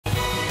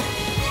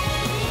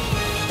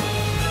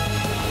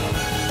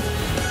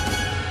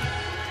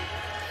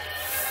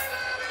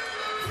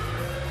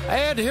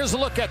And here's a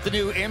look at the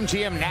new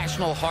MGM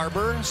National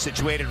Harbor,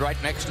 situated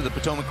right next to the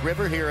Potomac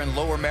River here in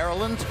Lower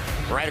Maryland,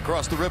 right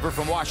across the river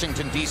from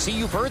Washington, D.C.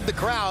 You've heard the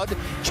crowd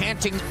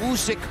chanting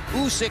Usyk,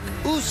 Usyk,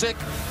 Usyk.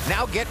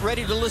 Now get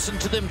ready to listen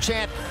to them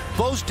chant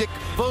Gvozdyk,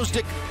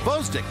 Gvozdyk,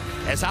 Gvozdyk,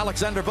 as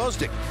Oleksandr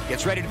Gvozdyk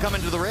gets ready to come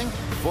into the ring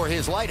for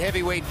his light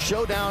heavyweight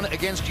showdown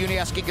against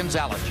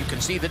Gonzalez. You can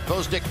see that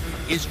Gvozdyk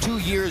is 2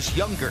 years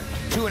younger,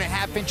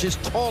 2.5 inches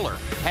taller,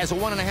 has a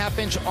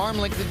 1.5-inch arm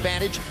length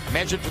advantage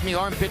measured from the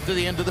armpit to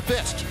the end of the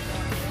fist.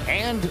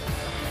 And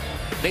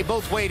they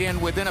both weighed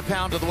in within a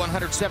pound of the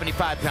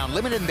 175-pound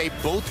limit, and they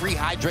both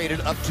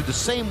rehydrated up to the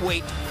same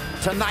weight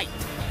tonight.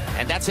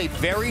 And that's a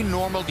very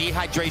normal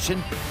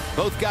dehydration.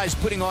 Both guys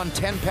putting on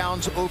 10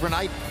 pounds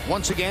overnight.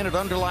 Once again, it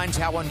underlines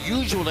how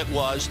unusual it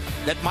was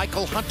that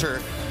Michael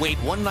Hunter weighed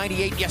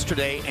 198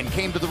 yesterday and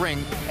came to the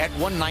ring at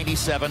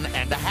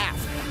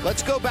 197.5.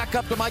 Let's go back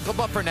up to Michael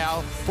Buffer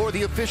now for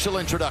the official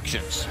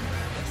introductions.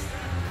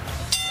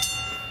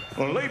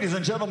 Well, ladies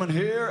and gentlemen,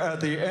 here at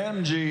the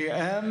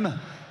MGM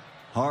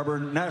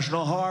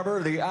National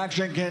Harbor, the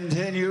action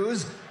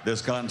continues.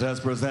 This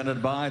contest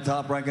presented by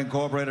Top Rank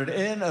Incorporated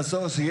in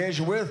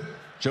association with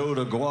Joe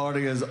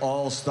DeGuardia's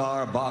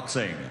All-Star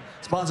Boxing.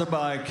 Sponsored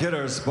by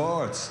Kidder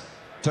Sports,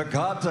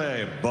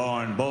 Tecate,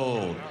 Born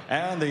Bold,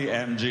 and the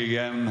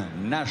MGM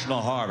National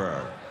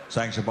Harbor.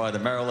 Sanctioned by the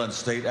Maryland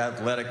State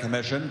Athletic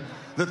Commission.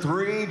 The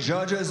 3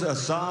 judges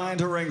assigned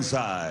to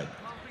ringside: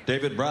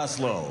 David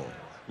Braslow,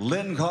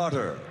 Lynn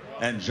Carter,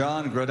 and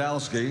John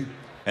Gradowski.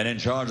 And in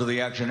charge of the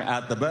action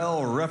at the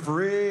bell,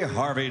 referee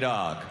Harvey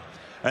Dock.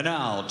 And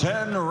now,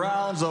 10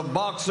 rounds of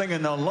boxing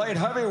in the light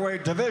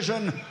heavyweight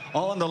division.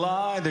 On the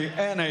line, the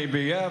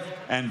NABF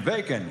and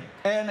vacant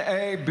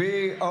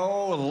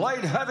NABO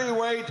light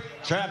heavyweight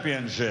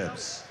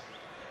championships.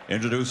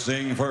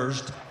 Introducing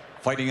first,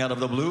 fighting out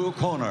of the blue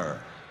corner,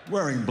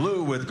 wearing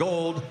blue with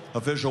gold,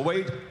 official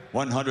weight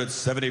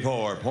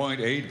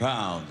 174.8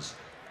 pounds.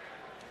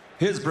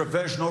 His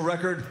professional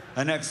record,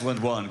 an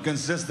excellent one,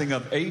 consisting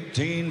of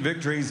 18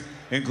 victories,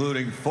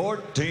 including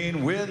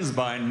 14 wins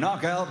by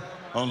knockout,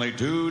 only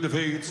 2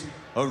 defeats.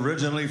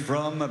 Originally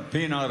from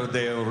Pinar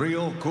del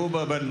Rio,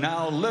 Cuba, but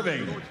now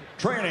living,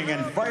 training,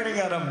 and fighting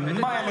out of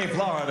Miami,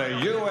 Florida,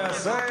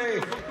 USA.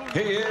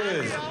 He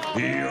is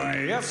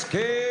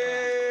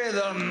Usyk,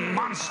 the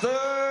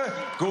Monster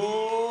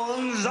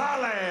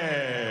Gonzalez.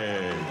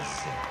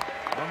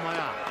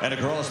 And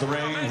across the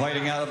ring,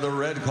 fighting out of the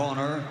red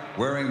corner,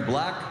 wearing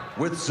black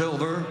with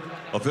silver,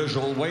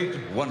 official weight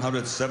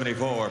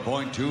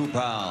 174.2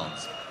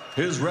 pounds.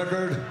 His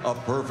record, a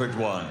perfect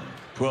one.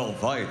 12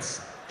 fights,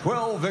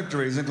 12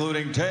 victories,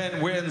 including 10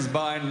 wins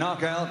by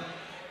knockout.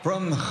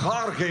 From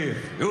Kharkiv,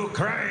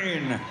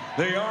 Ukraine,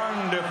 the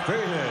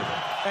undefeated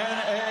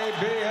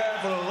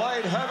NABF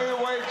light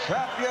heavyweight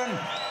champion,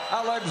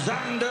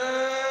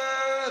 Oleksandr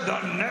the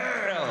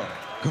Nail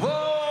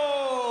Gvozdyk.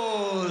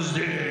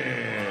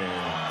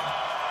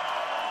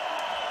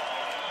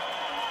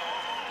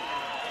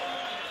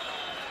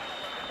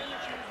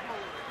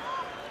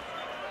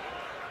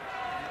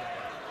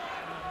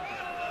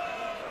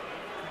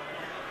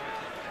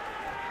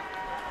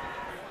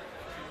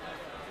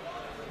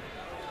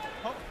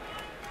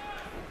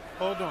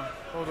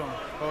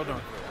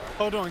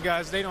 Hold on,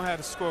 guys. They don't have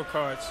the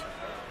scorecards.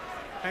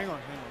 Hang on,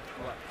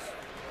 relax.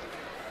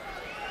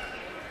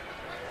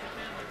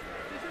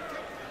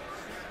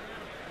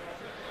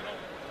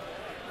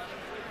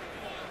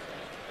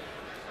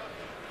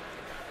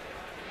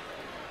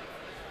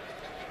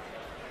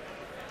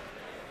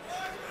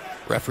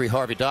 Referee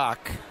Harvey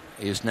Dock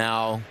is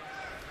now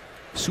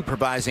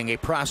supervising a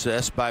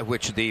process by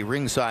which the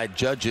ringside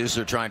judges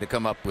are trying to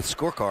come up with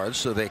scorecards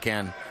so they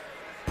can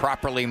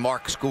properly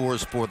mark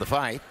scores for the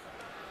fight.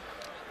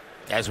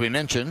 As we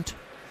mentioned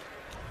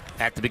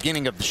at the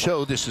beginning of the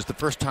show, this is the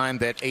first time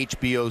that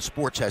HBO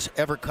Sports has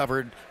ever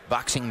covered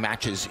boxing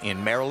matches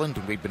in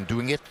Maryland. We've been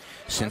doing it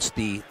since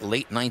the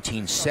late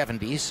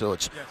 1970s, so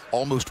it's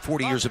almost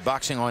 40 years of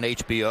boxing on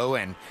HBO,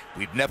 and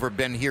we've never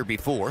been here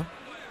before.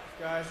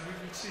 Guys, we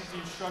received the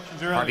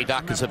instructions earlier. Harvey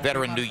Dock is a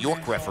veteran New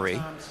York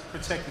referee.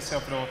 Protect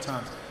yourself at all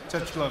times.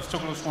 Touch gloves.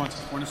 Tocolo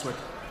Swanson. One this way.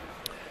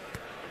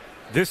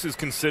 This is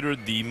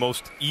considered the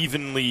most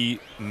evenly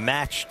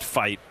matched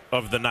fight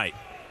of the night.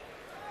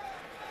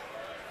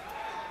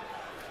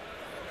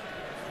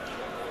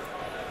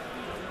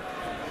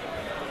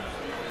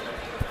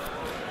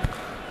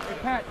 Hey,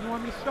 Pat, you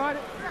want me to start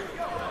it?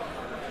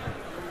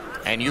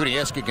 And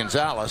Usyk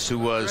Gonzalez, who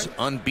was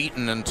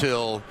unbeaten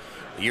until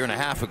a year and a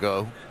half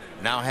ago,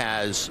 now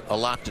has a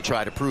lot to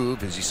try to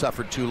prove as he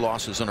suffered 2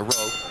 losses in a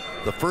row.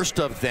 The first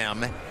of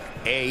them,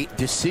 a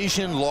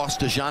decision loss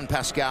to Jean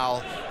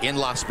Pascal in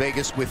Las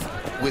Vegas, with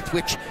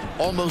which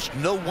almost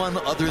no one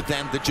other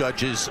than the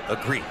judges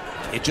agreed.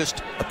 It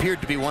just appeared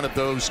to be one of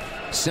those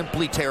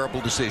simply terrible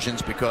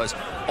decisions because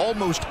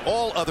almost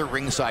all other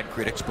ringside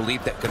critics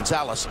believed that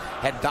Gonzalez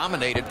had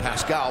dominated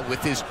Pascal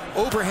with his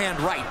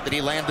overhand right that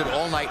he landed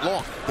all night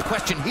long. The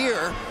question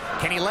here,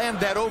 can he land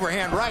that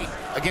overhand right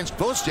against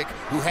Gvozdyk,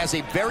 who has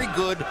a very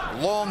good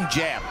long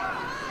jab?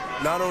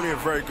 not only a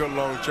very good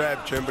long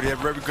jab, Jim, but he had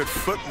very good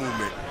foot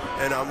movement.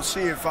 And I'm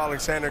seeing if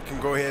Oleksandr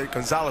can go ahead,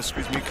 Gonzalez,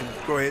 excuse me, can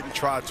go ahead and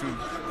try to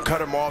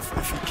cut him off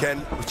if he can,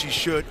 which he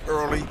should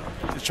early,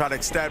 to try to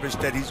establish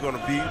that he's going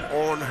to be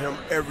on him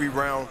every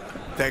round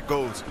that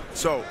goes.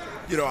 So,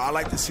 you know, I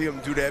like to see him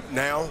do that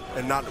now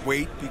and not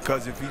wait,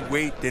 because if he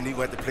wait, then he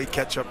will have to play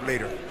catch up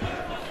later.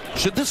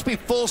 Should this be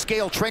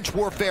full-scale trench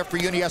warfare for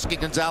Oleksandr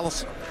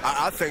Gonzalez?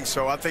 I think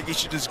so. I think he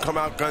should just come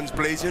out guns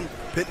blazing,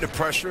 hitting the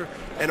pressure,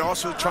 and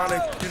also trying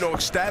to, you know,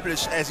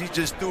 establish, as he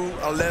just threw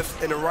a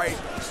left and a right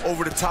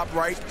over the top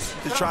right,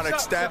 to try to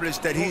establish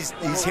that he's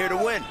here to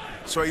win.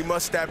 So he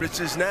must establish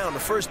this now. The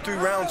first 3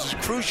 rounds is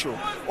crucial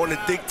on the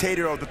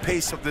dictator of the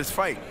pace of this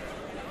fight.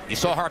 You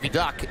saw Harvey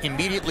Dock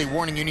immediately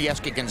warning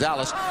Oleksandr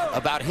Gonzalez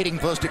about hitting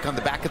Gvozdyk on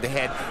the back of the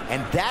head,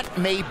 and that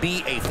may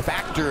be a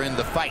factor in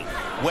the fight.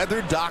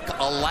 Whether Dock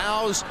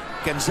allows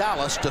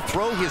Gonzalez to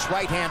throw his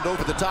right hand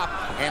over the top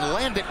and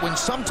land it when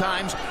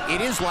sometimes it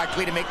is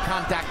likely to make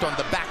contact on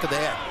the back of the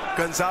head.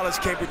 Gonzalez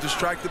can't be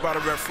distracted by the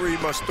referee.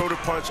 He must throw the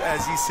punch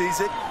as he sees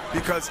it,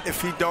 because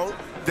if he don't,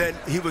 then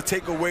he will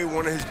take away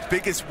one of his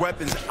biggest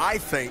weapons, I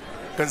think.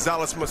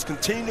 Gonzalez must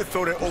continue to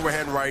throw that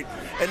overhand right,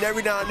 and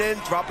every now and then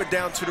drop it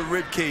down to the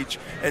rib cage,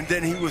 and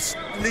then he will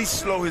at least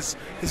slow his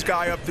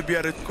guy up to be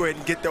able to go ahead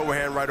and get the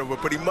overhand right over.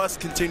 But he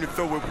must continue to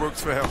throw what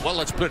works for him. Well,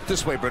 let's put it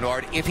this way,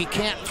 Bernard. If he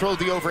can't throw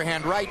the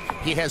overhand right,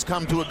 he has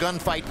come to a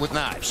gunfight with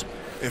knives.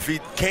 If he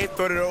can't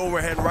throw the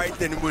overhand right,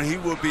 then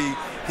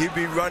he'd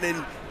be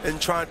running and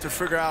trying to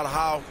figure out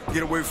how to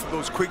get away from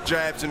those quick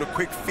jabs and the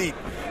quick feet,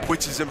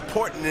 which is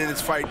important in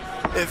this fight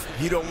if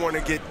he don't want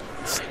to get,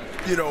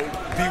 you know,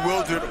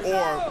 bewildered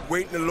or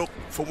waiting to look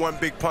for one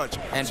big punch.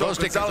 And so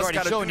Gvozdyk has already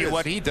shown you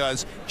what he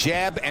does.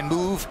 Jab and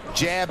move,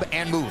 jab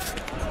and move.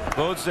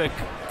 Gvozdyk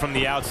from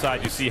the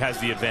outside, you see, has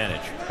the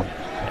advantage.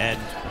 And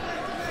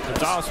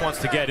Gonzalez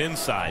wants to get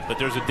inside, but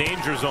there's a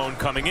danger zone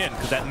coming in,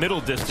 because that middle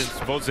distance,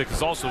 Gvozdyk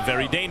is also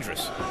very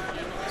dangerous.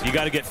 So you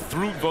got to get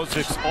through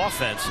Gvozdyk's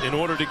offense in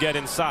order to get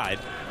inside.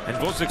 And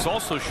Gvozdyk's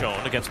also shown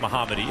against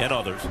Muhammadi and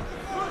others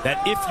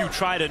that if you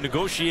try to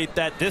negotiate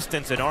that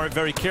distance and aren't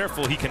very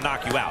careful, he can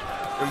knock you out.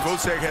 And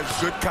Gvozdyk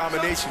has good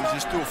combinations,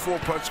 just do a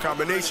 4-punch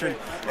combination,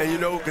 and you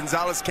know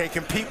Gonzalez can't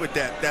compete with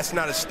that. That's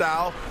not his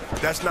style.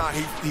 That's not,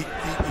 he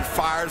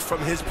fires from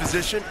his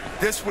position.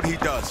 This is what he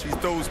does. He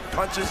throws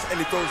punches and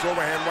he throws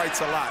overhand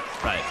rights a lot.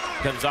 Right.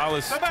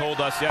 Gonzalez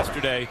told us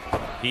yesterday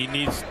he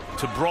needs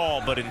to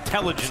brawl, but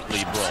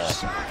intelligently brawl.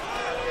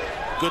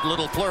 Good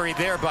little flurry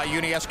there by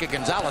Oleksandr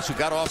Gonzalez, who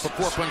got off the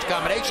 4-punch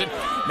combination.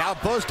 Now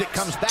Gvozdyk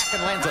comes back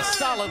and lands a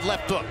solid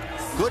left hook.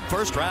 Good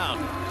first round.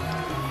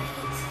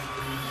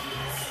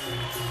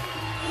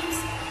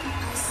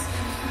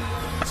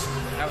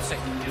 Have a seat.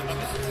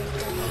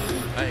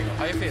 There you go.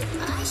 How you feel?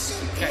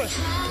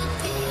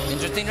 Okay.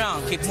 Interesting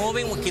round. Keep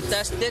moving. We'll keep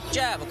that stiff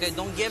jab. Okay.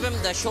 Don't give him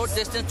the short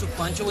distance to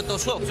punch you with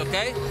those hooks.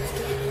 Okay.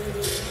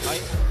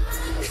 Right.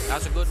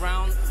 That's a good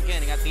round.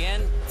 Again, at the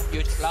end,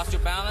 you lost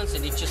your balance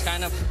and he just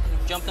kind of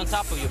jumped on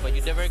top of you, but you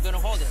did very good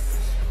at holding.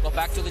 Go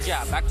back to the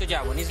jab. Back to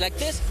jab. When he's like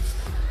this,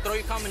 throw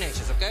your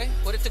combinations. Okay.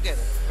 Put it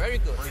together. Very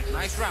good.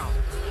 Nice round.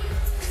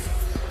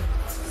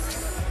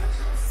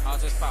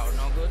 How's his power?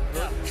 No good.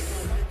 Good.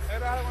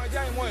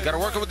 Got to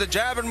work it with the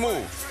jab and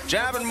move.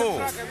 Jab and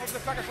move.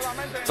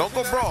 Don't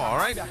go brawl, all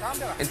right?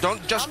 And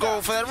don't just go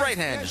for that right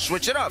hand.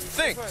 Switch it up.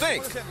 Think.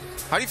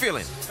 How are you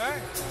feeling?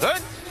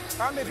 Good?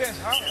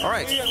 All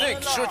right,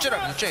 think. Switch it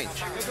up and change.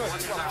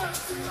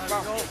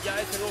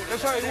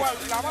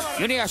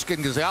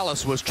 Oleksandr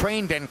Gonzalez was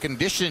trained and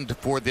conditioned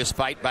for this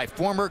fight by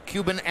former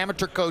Cuban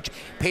amateur coach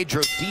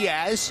Pedro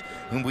Diaz,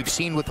 whom we've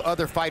seen with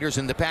other fighters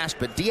in the past,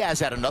 but Diaz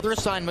had another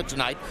assignment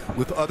tonight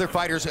with other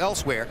fighters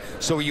elsewhere.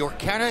 So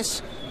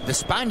Yorcanes de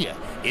España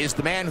is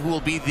the man who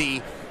will be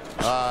the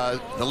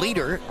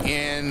leader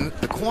in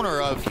the corner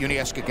of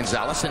Oleksandr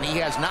Gonzalez, and he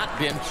has not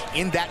been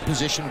in that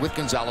position with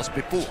Gonzalez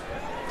before.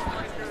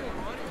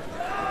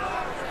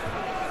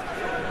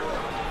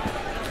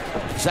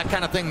 Does that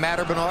kind of thing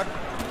matter, Bernard?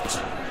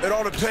 It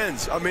all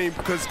depends. I mean,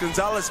 because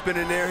Gonzalez been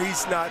in there,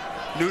 he's not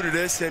new to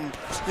this, and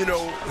you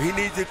know he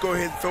needs to go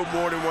ahead and throw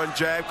more than one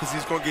jab because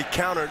he's going to get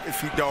countered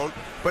if he don't.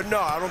 But no,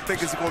 I don't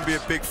think it's going to be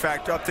a big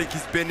factor. I think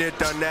he's been there,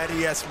 done that.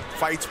 He has some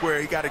fights where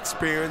he got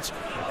experience,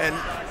 and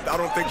I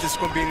don't think this is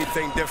going to be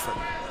anything different.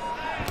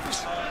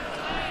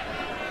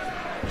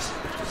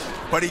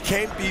 But he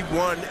can't be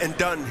one and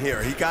done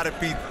here. He got to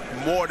be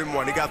more than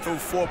one. He got to throw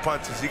 4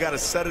 punches. He got to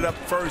set it up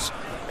first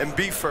and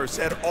be first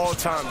at all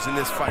times in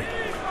this fight.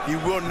 He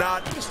will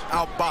not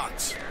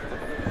outbox.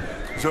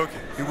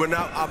 He will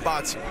not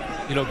outbox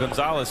him. You know,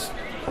 Gonzalez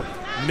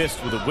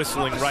missed with a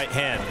whistling right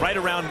hand right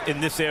around in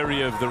this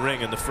area of the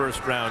ring in the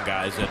first round,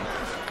 guys. And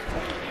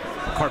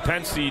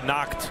Karpency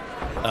knocked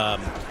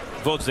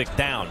Gvozdyk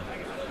down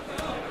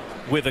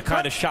with a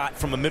kind of shot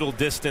from a middle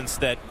distance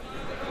that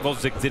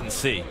Gvozdyk didn't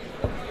see.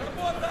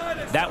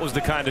 That was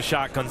the kind of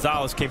shot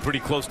Gonzalez came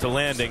pretty close to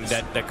landing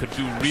that could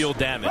do real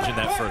damage in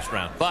that first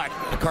round. But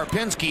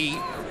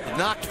Karpency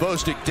knocked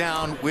Gvozdyk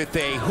down with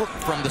a hook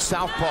from the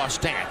southpaw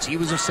stance. He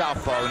was a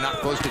southpaw who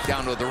knocked Gvozdyk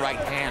down with the right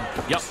hand.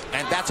 Yep.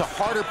 And that's a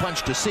harder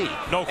punch to see.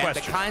 No and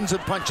question. The kinds of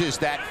punches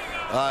that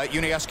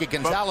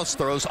Gonzalez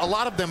throws, a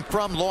lot of them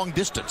from long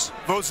distance.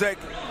 Gvozdyk,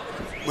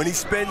 when he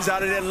spins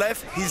out of that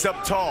left, he's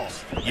up tall.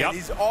 Yep. And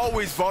he's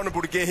always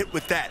vulnerable to get hit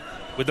with that.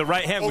 With the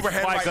right hand, which is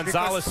why right,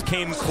 Gonzalez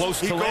came close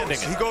to landing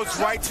it. He goes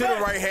right to the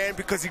right hand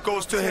because he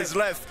goes to his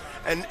left.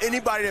 And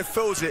anybody that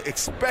throws it,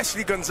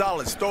 especially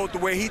Gonzalez, throw it the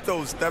way he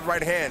throws that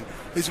right hand,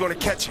 he's going to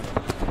catch him.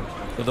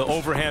 The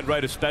overhand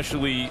right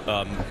especially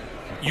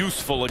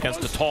useful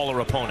against a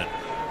taller opponent.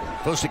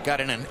 Gvozdyk got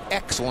in an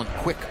excellent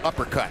quick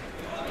uppercut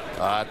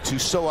to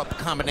sew up a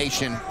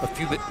combination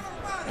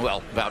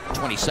about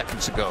 20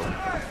 seconds ago,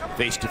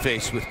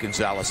 face-to-face with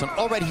Gonzalez. And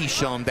already he's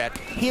shown that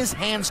his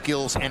hand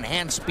skills and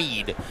hand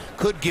speed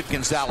could give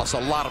Gonzalez a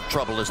lot of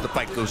trouble as the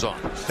fight goes on.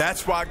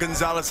 That's why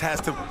Gonzalez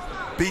has to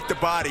beat the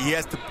body. He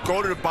has to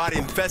go to the body,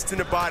 invest in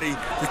the body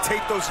to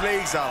take those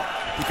legs out,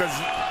 because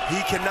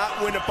he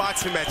cannot win a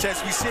boxing match.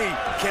 As we see,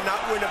 cannot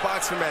win a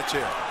boxing match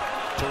here.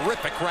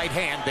 Terrific right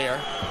hand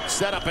there,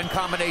 set up in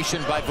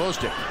combination by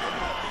Gvozdyk.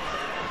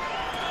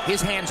 His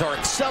hands are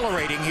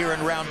accelerating here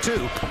in round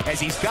 2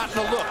 as he's gotten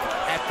a look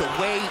at the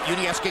way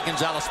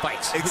Gonzalez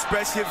fights.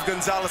 Especially if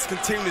Gonzalez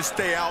continues to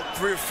stay out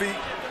 3 feet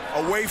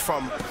away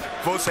from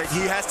Gvozdyk.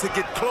 He has to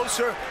get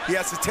closer, he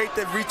has to take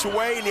that reach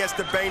away, and he has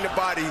to bang the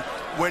body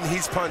when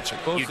he's punching.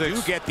 You do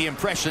get the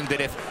impression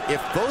that if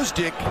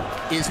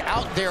Gvozdyk is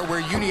out there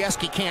where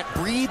Uniesky can't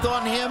breathe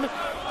on him,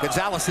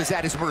 Gonzalez is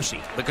at his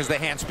mercy because of the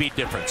hand speed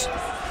difference.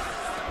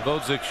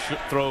 Gvozdyk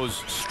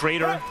throws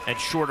straighter and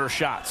shorter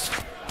shots.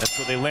 That's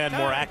so they land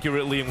more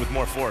accurately and with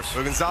more force.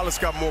 But Gonzalez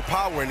got more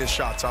power in his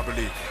shots, I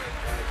believe.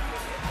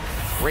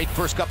 Great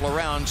first couple of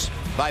rounds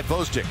by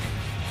Gvozdyk.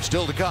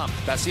 Still to come,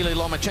 Vasily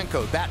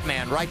Lomachenko, that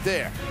man right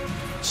there,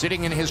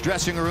 sitting in his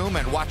dressing room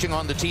and watching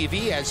on the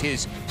TV as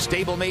his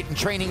stablemate and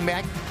training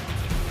mate.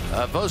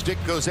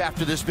 Gvozdyk goes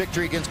after this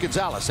victory against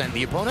Gonzalez, and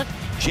the opponent,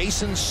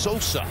 Jason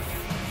Sosa,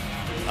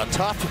 a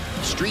tough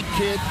street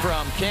kid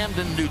from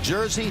Camden, New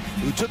Jersey,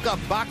 who took up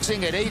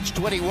boxing at age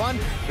 21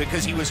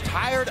 because he was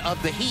tired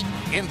of the heat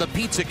in the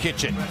pizza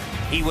kitchen.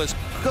 He was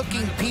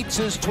cooking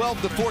pizzas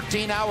 12 to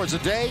 14 hours a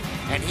day,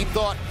 and he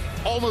thought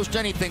almost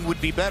anything would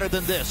be better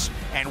than this,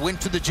 and went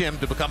to the gym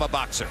to become a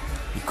boxer.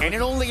 And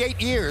in only 8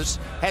 years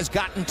has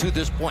gotten to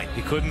this point.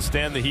 He couldn't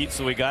stand the heat,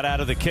 so he got out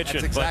of the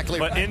kitchen. That's exactly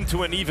but right.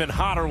 Into an even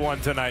hotter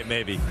one tonight,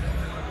 maybe.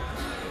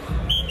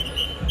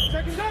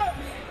 Second jab.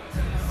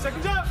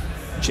 Second jab.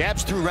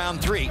 Jabs through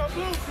round 3,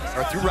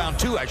 or through round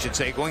 2, I should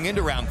say, going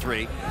into round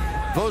 3.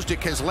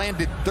 Gvozdyk has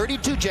landed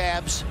 32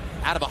 jabs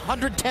out of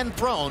 110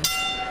 thrown.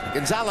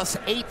 Gonzalez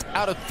 8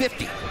 out of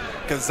 50.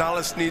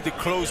 Gonzalez needs to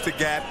close the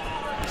gap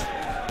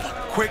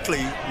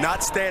quickly,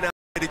 not stand out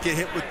to get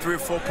hit with 3 or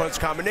 4 punch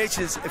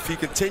combinations. If he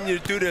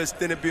continues to do this,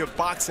 then it'll be a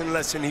boxing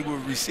lesson he will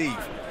receive.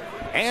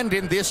 And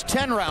in this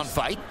 10-round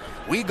fight,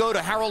 we go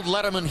to Harold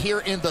Letterman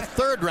here in the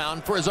 3rd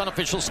round for his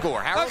unofficial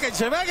score. Harold? Okay,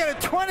 Jim, I got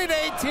a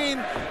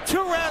 20-18, 2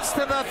 rounds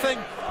to nothing.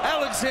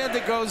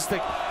 Oleksandr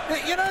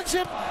Gvozdyk. You know,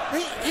 Jim,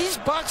 he's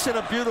boxing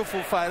a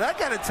beautiful fight. I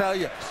got to tell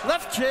you,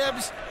 left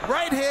jabs,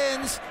 right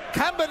hands,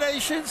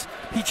 combinations.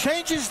 He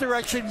changes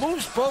direction,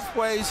 moves both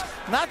ways,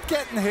 not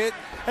getting hit,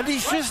 and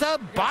he's just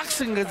out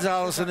boxing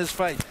Gonzalez in this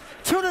fight.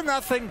 2-0,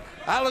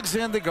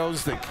 Oleksandr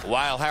Gvozdyk.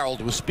 While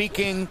Harold was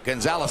speaking,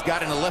 Gonzalez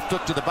got in a left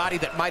hook to the body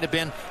that might have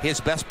been his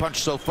best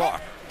punch so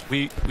far.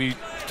 We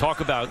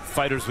talk about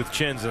fighters with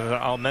chins, and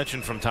I'll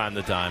mention from time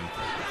to time,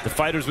 the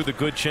fighters with the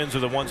good chins are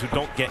the ones who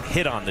don't get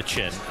hit on the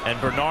chin.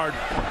 And Bernard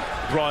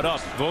brought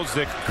up,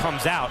 Gvozdyk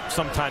comes out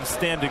sometimes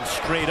standing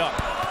straight up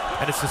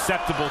and is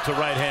susceptible to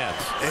right hands.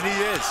 And he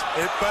is.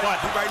 But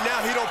right now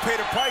he don't pay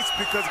the price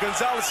because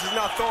Gonzalez is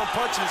not throwing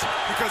punches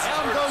because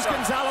Down goes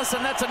Gonzalez,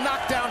 and that's a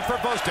knockdown for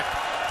Gvozdyk.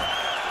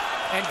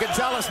 And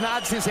Gonzalez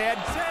nods his head.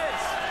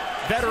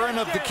 Veteran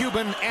of the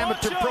Cuban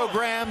amateur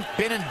program,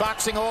 been in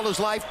boxing all his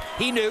life.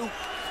 He knew.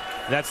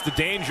 That's the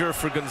danger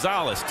for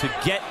Gonzalez. To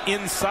get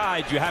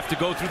inside, you have to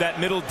go through that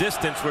middle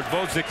distance where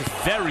Gvozdyk is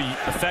very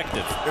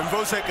effective. And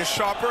Gvozdyk is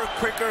sharper,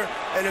 quicker,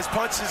 and his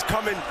punches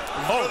coming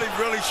really,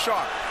 really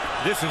sharp.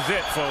 This is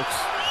it, folks.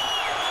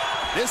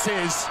 This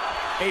is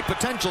a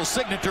potential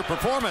signature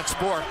performance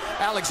for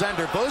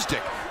Oleksandr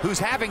Gvozdyk, who's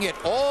having it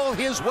all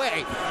his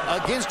way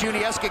against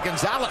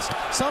Gonzalez.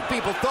 Some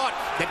people thought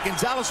that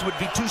Gonzalez would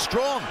be too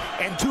strong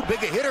and too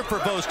big a hitter for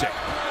Gvozdyk.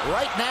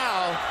 Right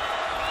now,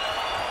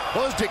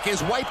 Gvozdyk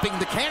is wiping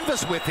the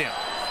canvas with him.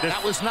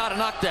 That was not a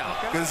knockdown.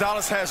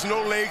 Gonzalez has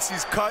no legs.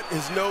 He's cut,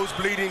 his nose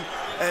bleeding,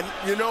 and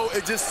you know,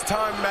 it's just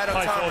matter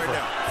of time right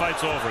now.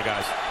 Fight's over,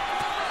 guys.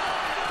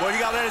 Well, you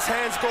got to let his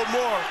hands go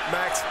more,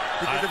 Max.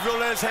 Because if you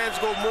don't let his hands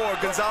go more,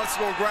 Gonzalez is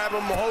going to grab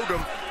him and hold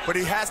him. But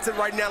he has to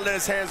right now let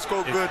his hands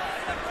go good.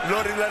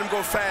 Let him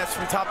go fast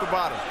from top to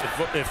bottom.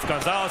 If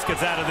Gonzalez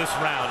gets out of this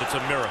round, it's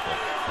a miracle.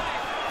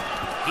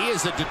 He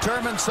is a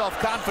determined,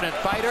 self-confident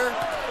fighter,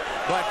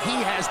 but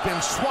he has been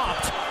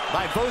swamped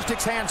by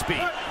Gvozdyk's hand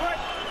speed.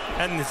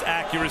 And his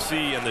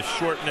accuracy and the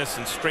shortness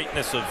and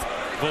straightness of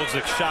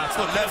Gvozdyk's shots.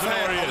 Look, left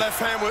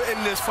hand will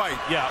end this fight.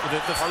 Yeah,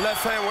 our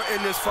left hand will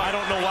end this fight. I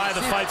don't know why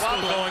the fight's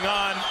still going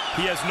on.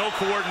 He has no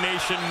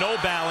coordination, no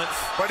balance.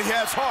 But he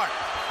has heart.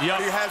 Yep.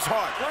 He has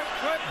heart.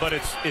 But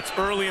it's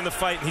early in the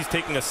fight, and he's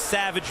taking a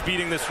savage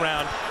beating this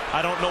round.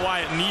 I don't know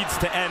why it needs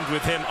to end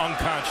with him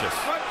unconscious.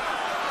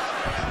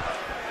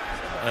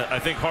 I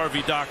think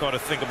Harvey Dock ought to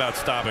think about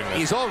stopping this.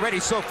 He's already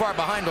so far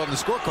behind on the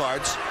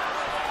scorecards.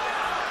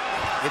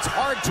 It's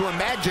hard to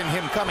imagine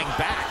him coming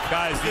back.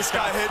 Guys, this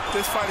guy hit.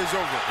 This fight is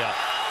over. Yeah.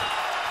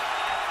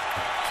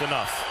 It's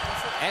enough.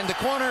 And the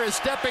corner is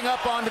stepping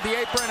up onto the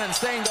apron and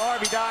saying to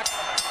Harvey Dock,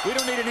 we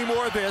don't need any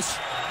more of this.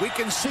 We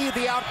can see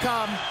the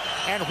outcome.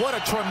 And what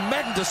a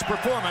tremendous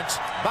performance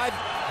by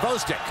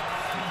Gvozdyk.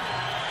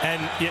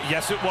 And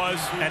yes, it was.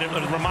 And it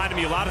reminded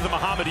me a lot of the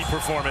Muhammadi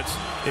performance.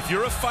 If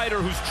you're a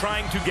fighter who's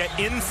trying to get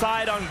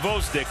inside on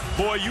Gvozdyk,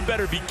 boy, you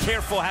better be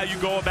careful how you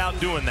go about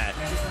doing that.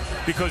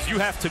 Because you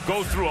have to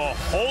go through a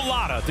whole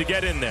lot to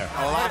get in there.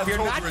 If you're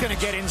not going to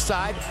get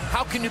inside,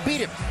 how can you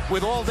beat him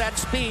with all that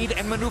speed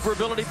and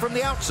maneuverability from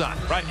the outside?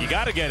 Right, you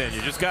got to get in.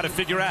 You just got to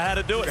figure out how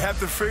to do it. You have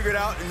to figure it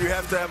out, and you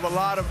have to have a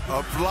lot of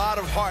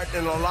heart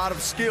and a lot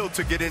of skill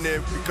to get in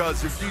there.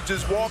 Because if you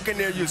just walk in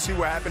there, you'll see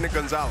what happened to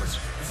Gonzalez.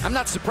 I'm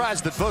not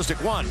surprised that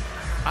Gvozdyk won.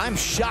 I'm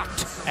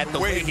shocked at the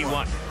way he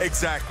won.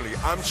 Exactly.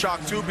 I'm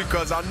shocked, too,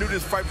 because I knew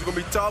this fight was going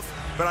to be tough,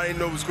 but I didn't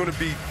know it was going to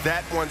be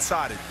that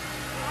one-sided.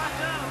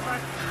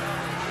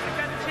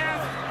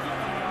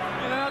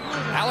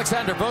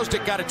 Oleksandr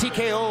Gvozdyk got a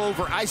TKO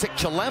over Isaac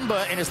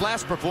Chilemba in his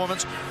last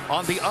performance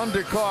on the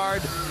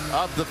undercard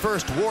of the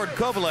first Ward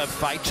Kovalev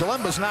fight.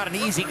 Chilemba's not an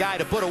easy guy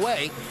to put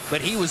away,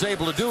 but he was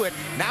able to do it.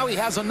 Now he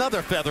has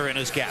another feather in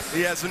his cap.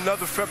 He has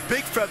another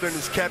big feather in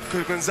his cap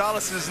because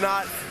Gonzalez is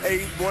not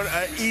an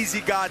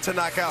easy guy to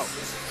knock out.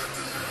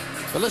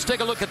 But let's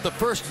take a look at the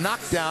first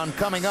knockdown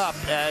coming up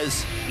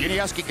as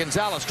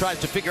Gonzalez tries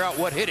to figure out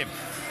what hit him.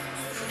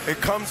 It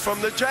comes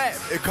from the jab.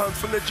 It comes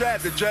from the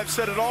jab. The jab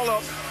set it all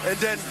up, and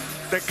then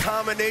the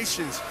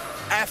combinations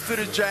after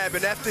the jab.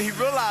 And after he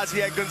realized he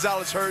had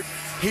Gonzalez hurt,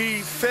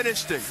 he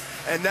finished him.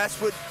 And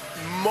that's what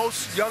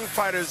most young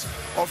fighters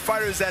or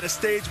fighters at a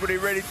stage where they're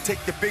ready to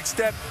take the big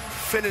step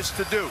finish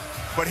to do.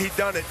 But he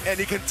done it, and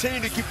he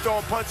continued to keep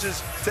throwing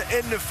punches to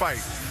end the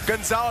fight.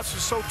 Gonzalez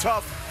was so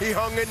tough, he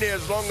hung in there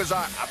as long as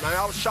I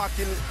was shocked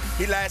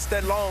he lasted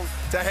that long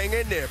to hang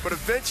in there. But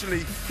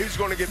eventually, he was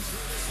going to get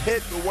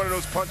hit with one of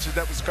those punches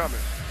that was coming.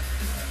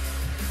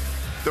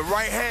 The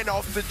right hand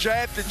off the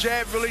jab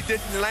really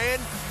didn't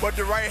land, but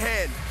the right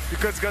hand,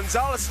 because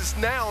Gonzalez is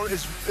now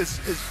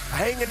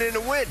hanging in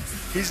the wind.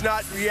 He's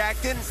not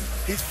reacting.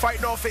 He's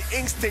fighting off of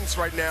instincts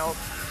right now,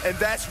 and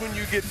that's when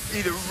you get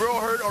either real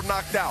hurt or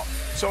knocked out.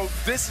 So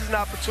this is an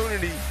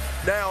opportunity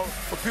now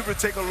for people to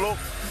take a look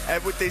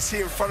at what they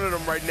see in front of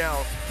them right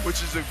now,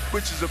 which is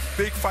a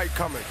big fight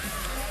coming.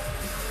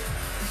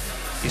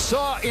 You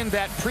saw in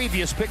that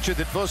previous picture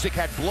that Gvozdyk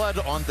had blood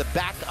on the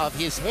back of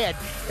his head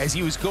as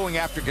he was going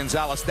after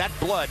Gonzalez. That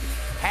blood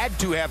had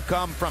to have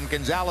come from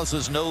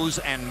Gonzalez's nose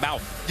and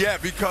mouth. Yeah,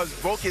 because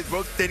both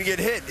didn't get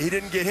hit. He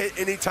didn't get hit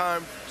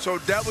anytime. So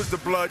that was the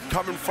blood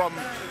coming from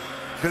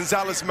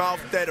Gonzalez's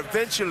mouth that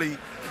eventually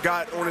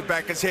got on the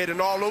back of his head and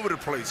all over the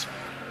place.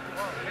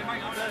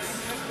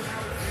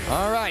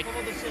 All right.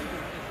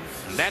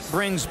 That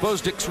brings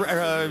Gvozdyk's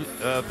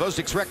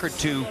record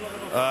to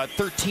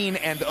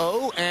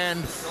 13-0,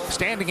 and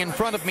standing in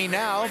front of me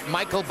now,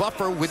 Michael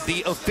Buffer with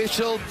the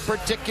official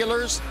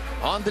particulars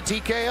on the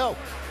TKO.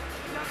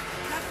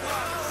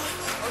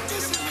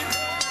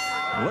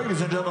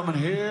 Ladies and gentlemen,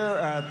 here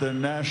at the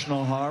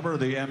National Harbor,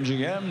 the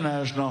MGM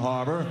National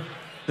Harbor,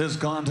 this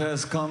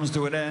contest comes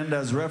to an end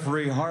as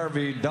referee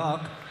Harvey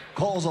Dock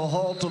calls a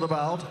halt to the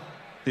bout.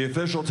 The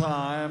official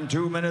time,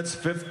 2 minutes,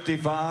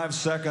 55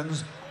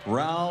 seconds,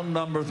 round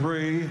number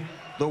 3.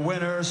 The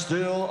winner,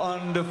 still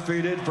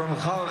undefeated from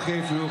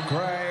Kharkiv,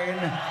 Ukraine,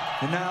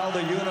 and now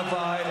the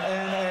unified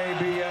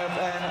NABF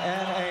and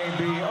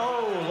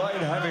NABO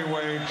light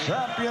heavyweight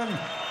champion,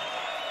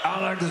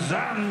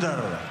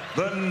 Oleksandr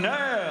 "The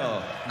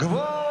Nail"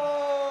 Gvozdyk.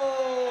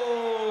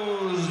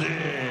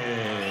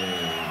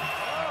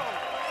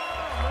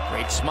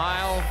 Great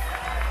smile.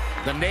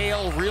 The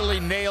Nail really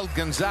nailed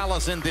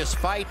Gonzalez in this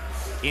fight.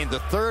 In the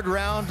third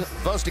round,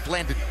 Gvozdyk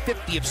landed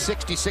 50 of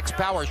 66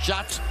 power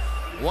shots.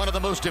 One of the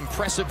most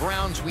impressive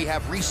rounds we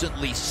have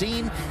recently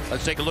seen.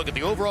 Let's take a look at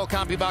the overall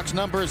CompuBox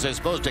numbers as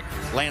Gvozdyk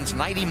lands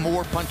 90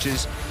 more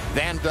punches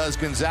than does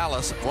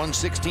Gonzalez.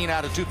 116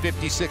 out of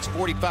 256,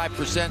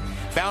 45%.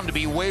 Bound to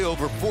be way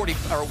over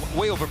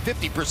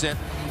 50%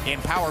 in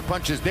power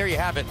punches. There you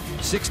have it,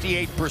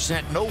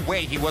 68%. No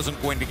way he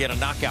wasn't going to get a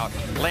knockout,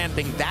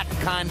 landing that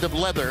kind of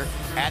leather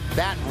at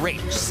that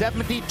rate.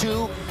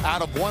 72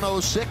 out of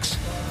 106.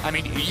 I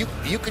mean,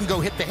 you can go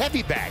hit the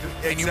heavy bag,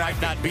 and you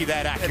might not be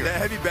that accurate. And the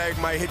heavy bag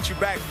might hit you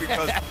back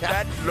because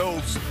that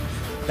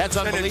That's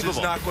unbelievable.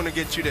 Is not going to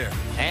get you there.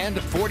 And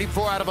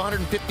 44 out of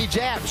 150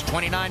 jabs,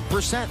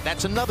 29%.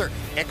 That's another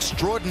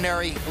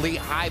extraordinarily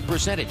high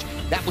percentage.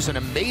 That was an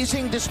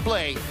amazing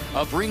display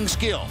of ring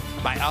skill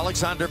by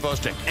Oleksandr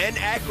Gvozdyk. And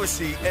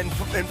accuracy and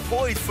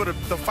poise for the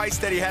fights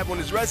that he had on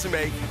his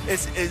resume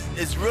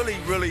is really,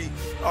 really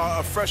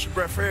a fresh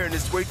breath of air in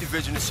this weight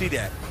division to see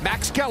that.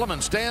 Max Kellerman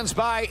stands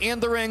by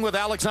in the ring with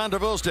Oleksandr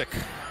Gvozdyk.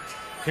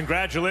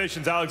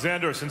 Congratulations,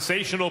 Alexander. A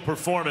sensational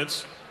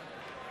performance.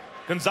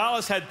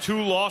 Gonzalez had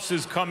 2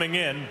 losses coming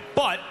in,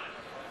 but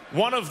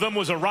one of them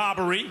was a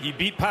robbery. He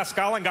beat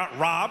Pascal and got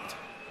robbed.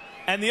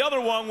 And the other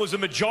one was a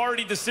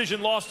majority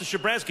decision loss to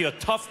Shabransky, a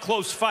tough,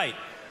 close fight.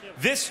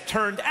 This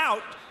turned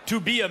out to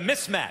be a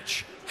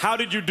mismatch. How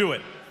did you do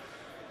it?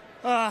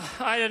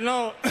 I don't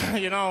know.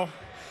 You know,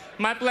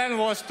 my plan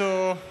was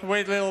to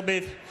wait a little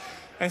bit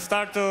and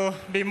start to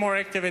be more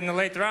active in the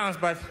late rounds,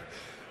 but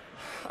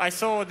I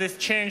saw this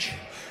change.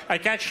 I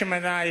catch him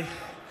and I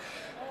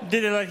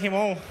didn't let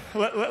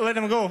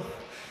him go.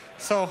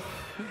 So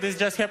this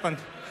just happened.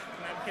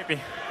 I'm happy.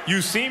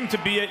 You seem to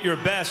be at your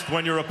best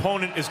when your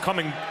opponent is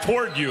coming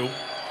toward you,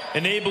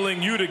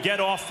 enabling you to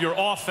get off your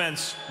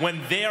offense when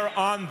they're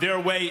on their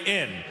way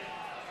in.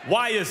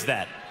 Why is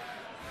that?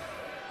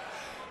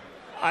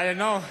 I don't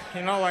know.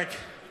 You know, like,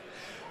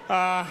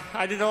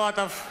 I did a lot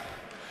of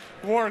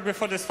work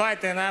before this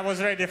fight, and I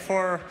was ready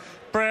for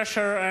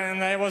pressure,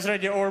 and I was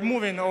ready or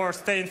moving or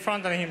stay in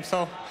front of him.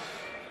 So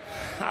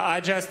I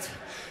just,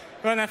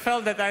 when I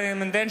felt that I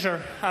am in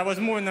danger, I was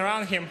moving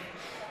around him.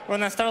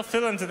 When I started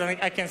feeling that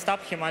I can't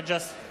stop him, I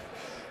just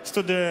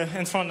stood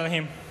in front of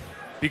him.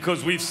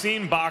 Because we've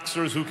seen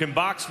boxers who can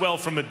box well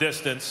from a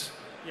distance,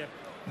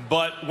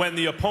 but when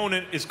the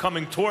opponent is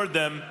coming toward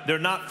them, they're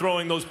not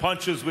throwing those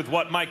punches with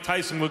what Mike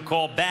Tyson would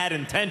call bad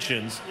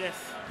intentions. Yes.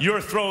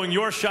 You're throwing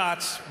your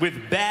shots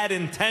with bad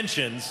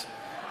intentions.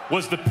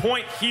 Was the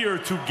point here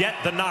to get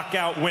the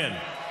knockout win?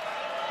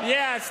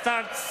 Yeah,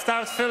 I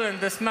start feeling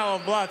the smell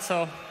of blood,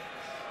 so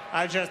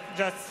I just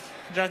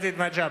did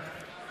my job.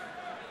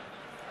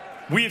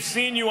 We've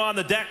seen you on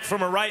the deck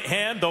from a right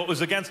hand, though it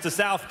was against a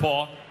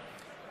southpaw,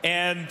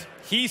 and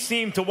he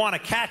seemed to want to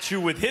catch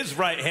you with his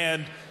right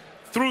hand,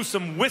 threw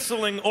some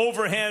whistling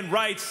overhand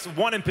rights.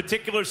 One in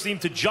particular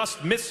seemed to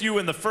just miss you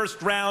in the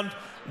first round.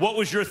 What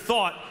was your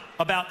thought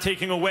about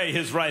taking away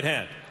his right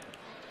hand?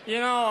 You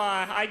know,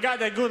 I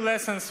got a good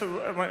lessons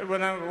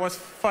when I was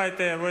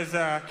fighting with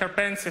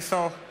Karpenzi,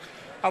 so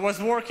I was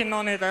working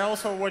on it. I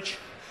also watched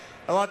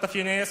a lot of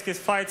Unievski's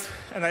fights,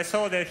 and I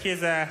saw that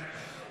his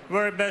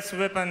very best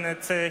weapon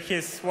it's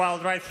his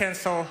wild right hand.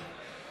 So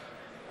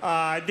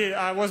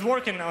I was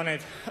working on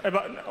it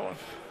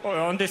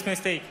on this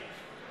mistake.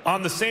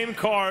 On the same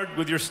card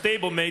with your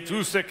stablemates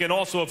Usyk and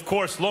also, of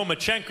course,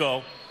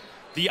 Lomachenko,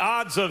 the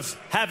odds of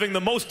having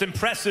the most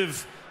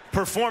impressive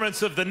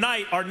performance of the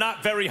night are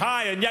not very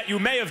high, and yet you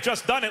may have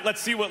just done it.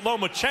 Let's see what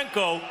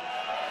Lomachenko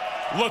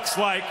looks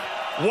like.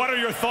 What are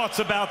your thoughts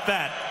about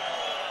that?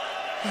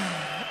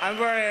 I'm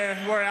very,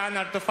 very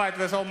honored to fight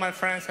with all my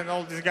friends and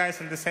all these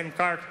guys in the same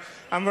card.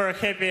 I'm very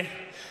happy.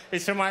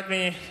 It reminds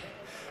me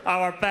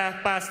our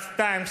past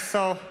times.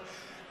 So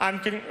I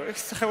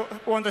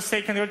want to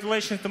say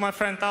congratulations to my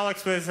friend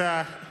Alex with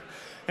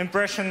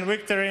impression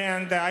victory,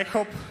 and I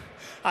hope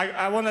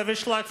I want to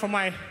wish luck for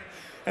my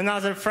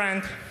another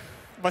friend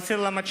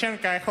Vasily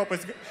Lomachenko. I hope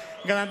it's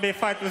gonna be a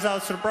fight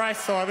without surprise.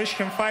 So I wish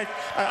him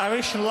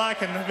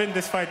luck and win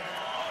this fight.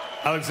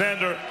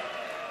 Alexander,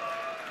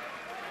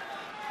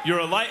 you're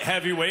a light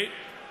heavyweight.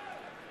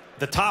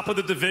 The top of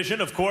the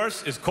division, of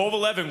course, is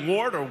Kovalev and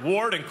Ward, or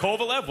Ward and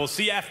Kovalev. We'll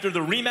see after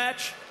the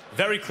rematch.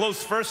 Very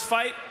close first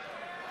fight.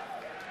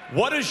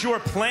 What is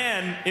your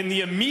plan in the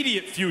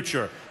immediate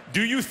future?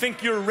 Do you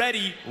think you're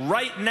ready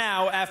right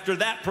now after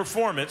that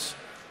performance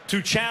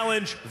to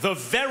challenge the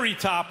very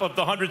top of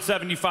the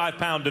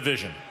 175-pound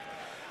division?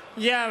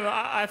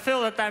 Yeah, I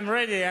feel that I'm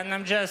ready, and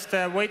I'm just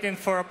waiting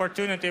for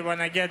opportunity when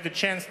I get the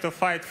chance to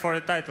fight for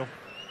the title.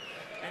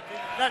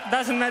 That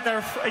doesn't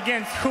matter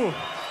against who.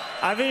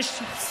 I wish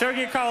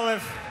Sergey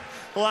Kovalev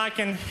luck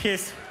in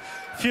his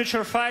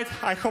future fight.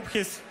 I hope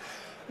he's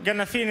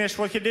gonna finish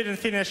what he didn't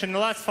finish in the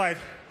last fight.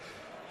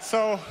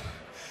 So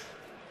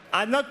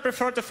I'd not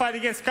prefer to fight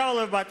against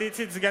Kovalev, but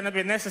it's gonna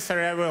be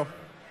necessary, I will.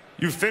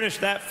 You finished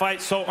that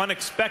fight so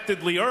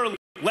unexpectedly early.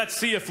 Let's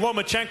see if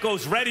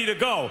Lomachenko's ready to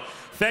go.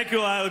 Thank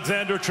you,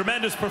 Alexander.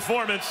 Tremendous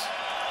performance.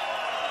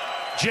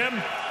 Jim?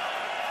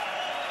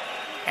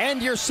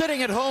 And you're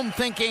sitting at home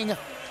thinking,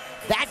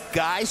 that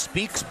guy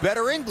speaks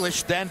better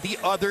English than the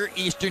other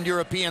Eastern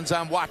Europeans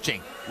I'm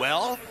watching.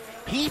 Well,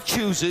 he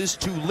chooses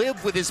to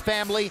live with his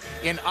family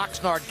in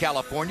Oxnard,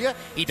 California.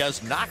 He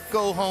does not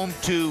go home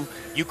to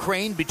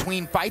Ukraine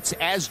between fights,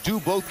 as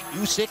do both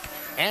Usyk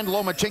and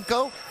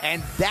Lomachenko,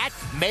 and that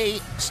may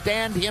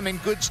stand him in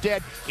good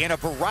stead in a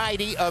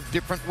variety of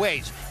different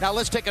ways. Now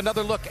let's take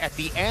another look at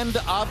the end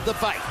of the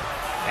fight.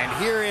 And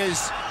here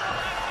is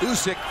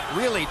Usyk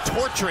really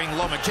torturing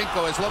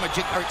Lomachenko as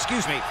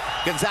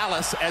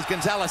Gonzalez, as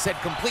Gonzalez had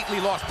completely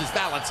lost his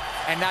balance.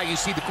 And now you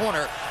see the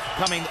corner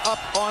coming up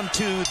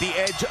onto the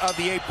edge of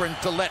the apron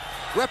to let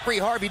referee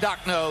Harvey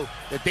Dock know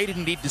that they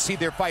didn't need to see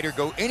their fighter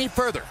go any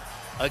further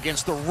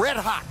against the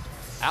red-hot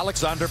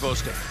Oleksandr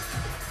Gvozdyk.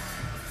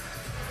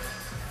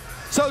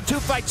 So 2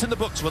 fights in the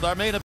books with our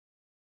main event.